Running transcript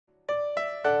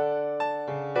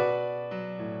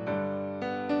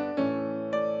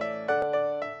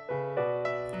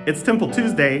It's Temple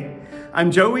Tuesday. I'm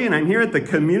Joey and I'm here at the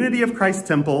Community of Christ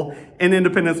Temple in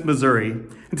Independence, Missouri.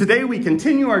 And today we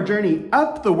continue our journey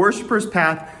up the worshiper's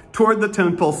path toward the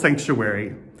temple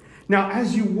sanctuary. Now,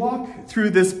 as you walk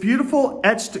through this beautiful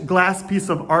etched glass piece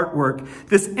of artwork,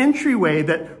 this entryway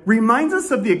that reminds us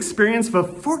of the experience of a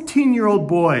 14-year-old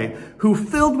boy who,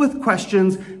 filled with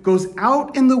questions, goes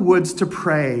out in the woods to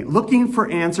pray, looking for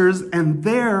answers, and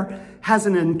there has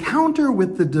an encounter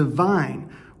with the divine,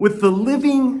 with the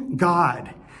living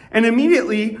God. And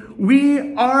immediately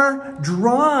we are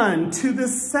drawn to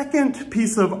this second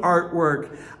piece of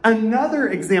artwork, another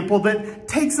example that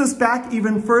takes us back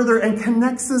even further and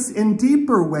connects us in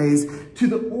deeper ways to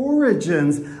the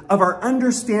origins of our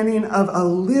understanding of a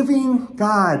living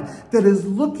God that is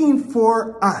looking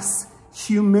for us,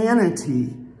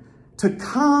 humanity, to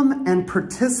come and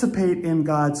participate in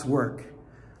God's work.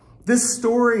 This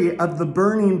story of the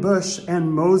burning bush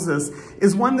and Moses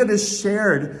is one that is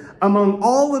shared among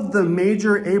all of the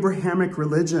major Abrahamic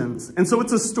religions. And so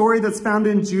it's a story that's found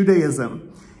in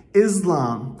Judaism,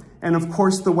 Islam, and of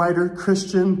course the wider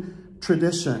Christian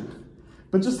tradition.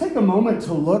 But just take a moment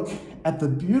to look at the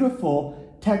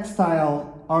beautiful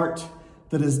textile art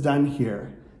that is done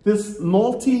here. This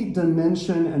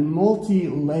multi-dimension and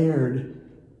multi-layered,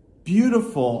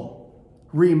 beautiful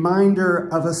reminder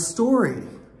of a story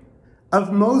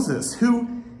of Moses,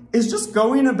 who is just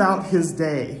going about his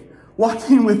day,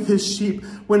 walking with his sheep,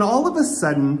 when all of a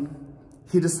sudden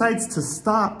he decides to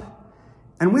stop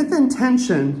and with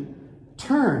intention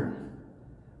turn,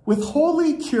 with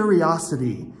holy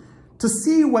curiosity, to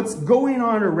see what's going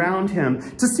on around him,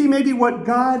 to see maybe what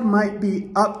God might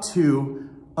be up to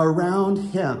around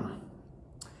him.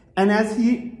 And as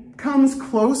he comes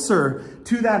closer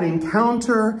to that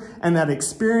encounter and that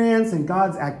experience and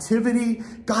God's activity,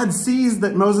 God sees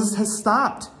that Moses has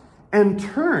stopped and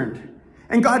turned.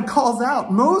 And God calls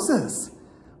out, "Moses,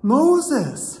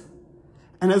 Moses."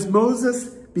 And as Moses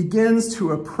begins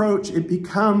to approach, it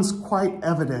becomes quite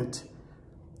evident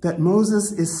that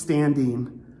Moses is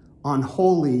standing on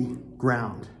holy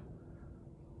ground.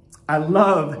 I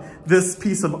love this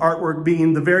piece of artwork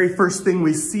being the very first thing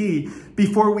we see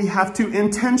before we have to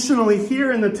intentionally,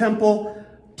 here in the temple,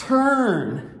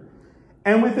 turn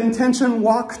and with intention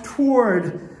walk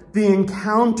toward the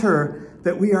encounter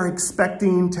that we are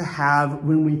expecting to have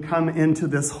when we come into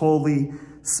this holy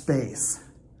space.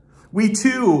 We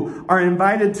too are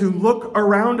invited to look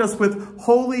around us with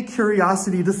holy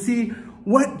curiosity to see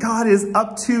what God is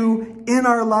up to in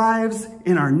our lives,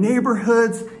 in our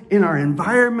neighborhoods, in our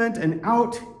environment, and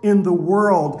out in the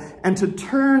world, and to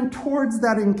turn towards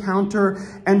that encounter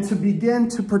and to begin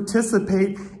to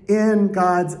participate in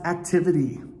God's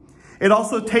activity. It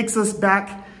also takes us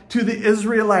back to the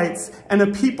Israelites and a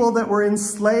people that were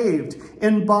enslaved,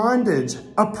 in bondage,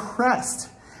 oppressed.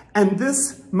 And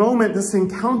this moment, this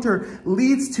encounter,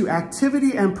 leads to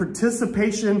activity and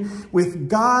participation with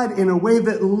God in a way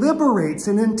that liberates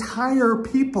an entire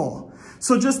people.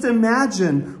 So just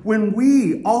imagine when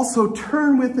we also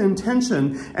turn with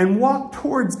intention and walk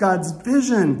towards God's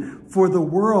vision for the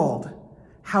world,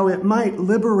 how it might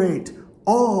liberate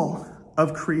all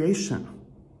of creation.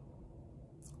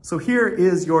 So here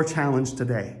is your challenge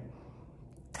today.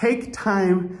 Take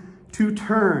time to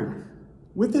turn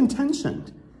with intention,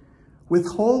 with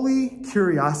holy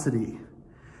curiosity,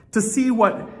 to see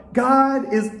what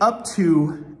God is up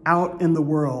to out in the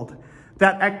world,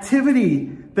 that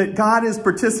activity that God is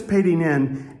participating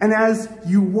in. And as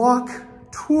you walk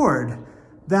toward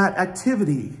that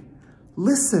activity,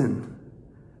 listen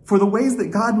for the ways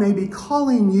that God may be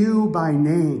calling you by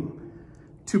name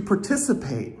to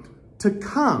participate, to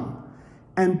come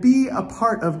and be a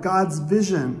part of God's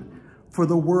vision for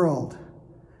the world.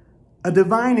 A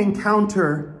divine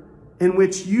encounter in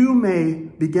which you may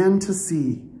begin to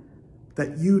see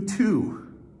that you too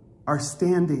are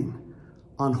standing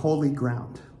on holy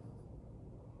ground.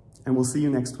 And we'll see you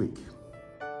next week.